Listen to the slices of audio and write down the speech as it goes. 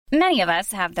Many of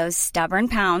us have those stubborn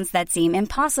pounds that seem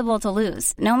impossible to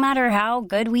lose, no matter how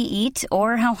good we eat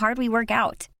or how hard we work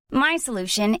out. My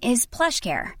solution is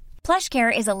PlushCare.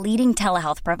 PlushCare is a leading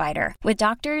telehealth provider with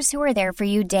doctors who are there for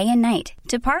you day and night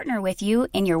to partner with you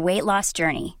in your weight loss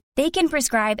journey. They can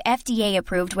prescribe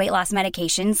FDA-approved weight loss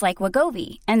medications like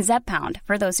Wegovy and Zepbound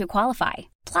for those who qualify.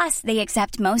 Plus, they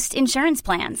accept most insurance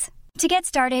plans. To get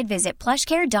started, visit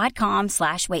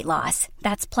plushcare.com/weightloss.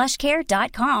 That's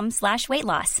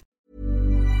plushcare.com/weightloss.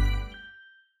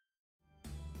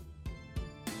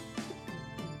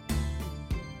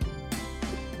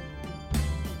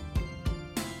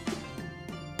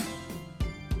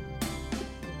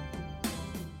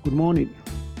 Good morning.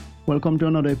 Welcome to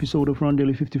another episode of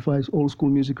Rondelli 55's Old School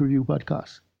Music Review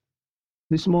Podcast.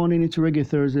 This morning it's Reggae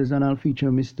Thursdays and I'll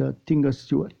feature Mr. Tinga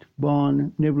Stewart,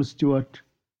 born Neville Stewart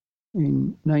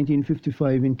in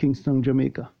 1955 in Kingston,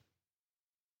 Jamaica.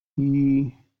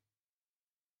 He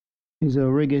is a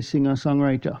reggae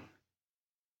singer-songwriter.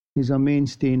 He's a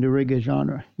mainstay in the reggae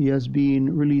genre. He has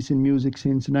been releasing music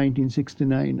since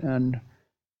 1969 and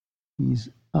he's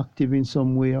active in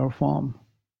some way or form.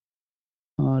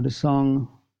 The song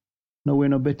No Way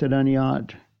No Better Than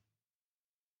Yard,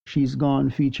 She's Gone,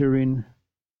 featuring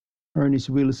Ernest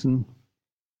Wilson,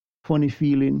 Funny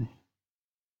Feeling,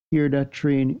 Hear That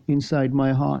Train, Inside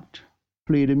My Heart,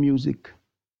 Play the Music,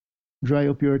 Dry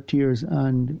Up Your Tears,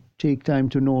 and Take Time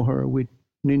to Know Her with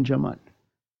Ninja Man.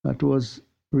 That was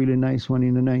a really nice one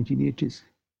in the 1980s.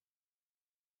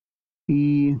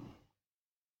 He,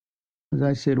 as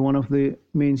I said, one of the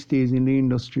mainstays in the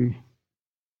industry,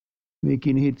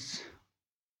 making hits,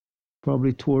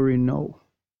 probably touring now.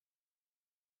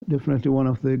 Definitely one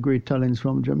of the great talents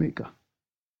from Jamaica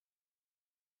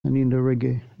and in the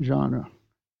reggae genre.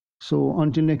 So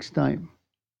until next time,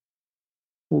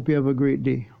 hope you have a great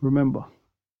day. Remember,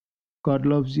 God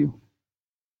loves you.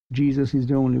 Jesus is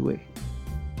the only way.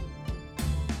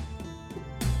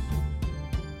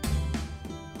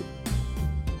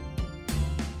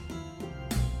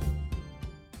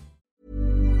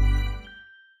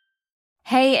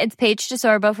 Hey, it's Paige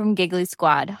DeSorbo from Giggly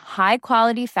Squad. High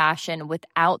quality fashion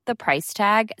without the price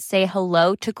tag. Say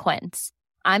hello to Quince.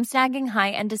 I'm snagging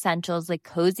high-end essentials like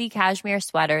cozy cashmere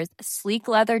sweaters, sleek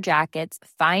leather jackets,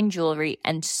 fine jewelry,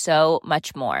 and so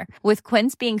much more. With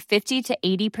Quince being 50 to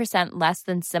 80% less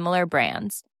than similar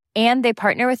brands. And they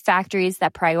partner with factories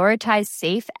that prioritize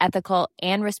safe, ethical,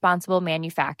 and responsible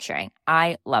manufacturing.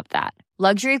 I love that.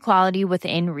 Luxury quality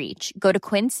within reach. Go to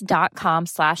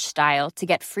quince.com/style to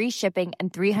get free shipping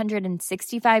and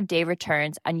 365-day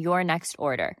returns on your next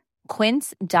order.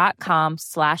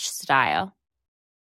 Quince.com/style.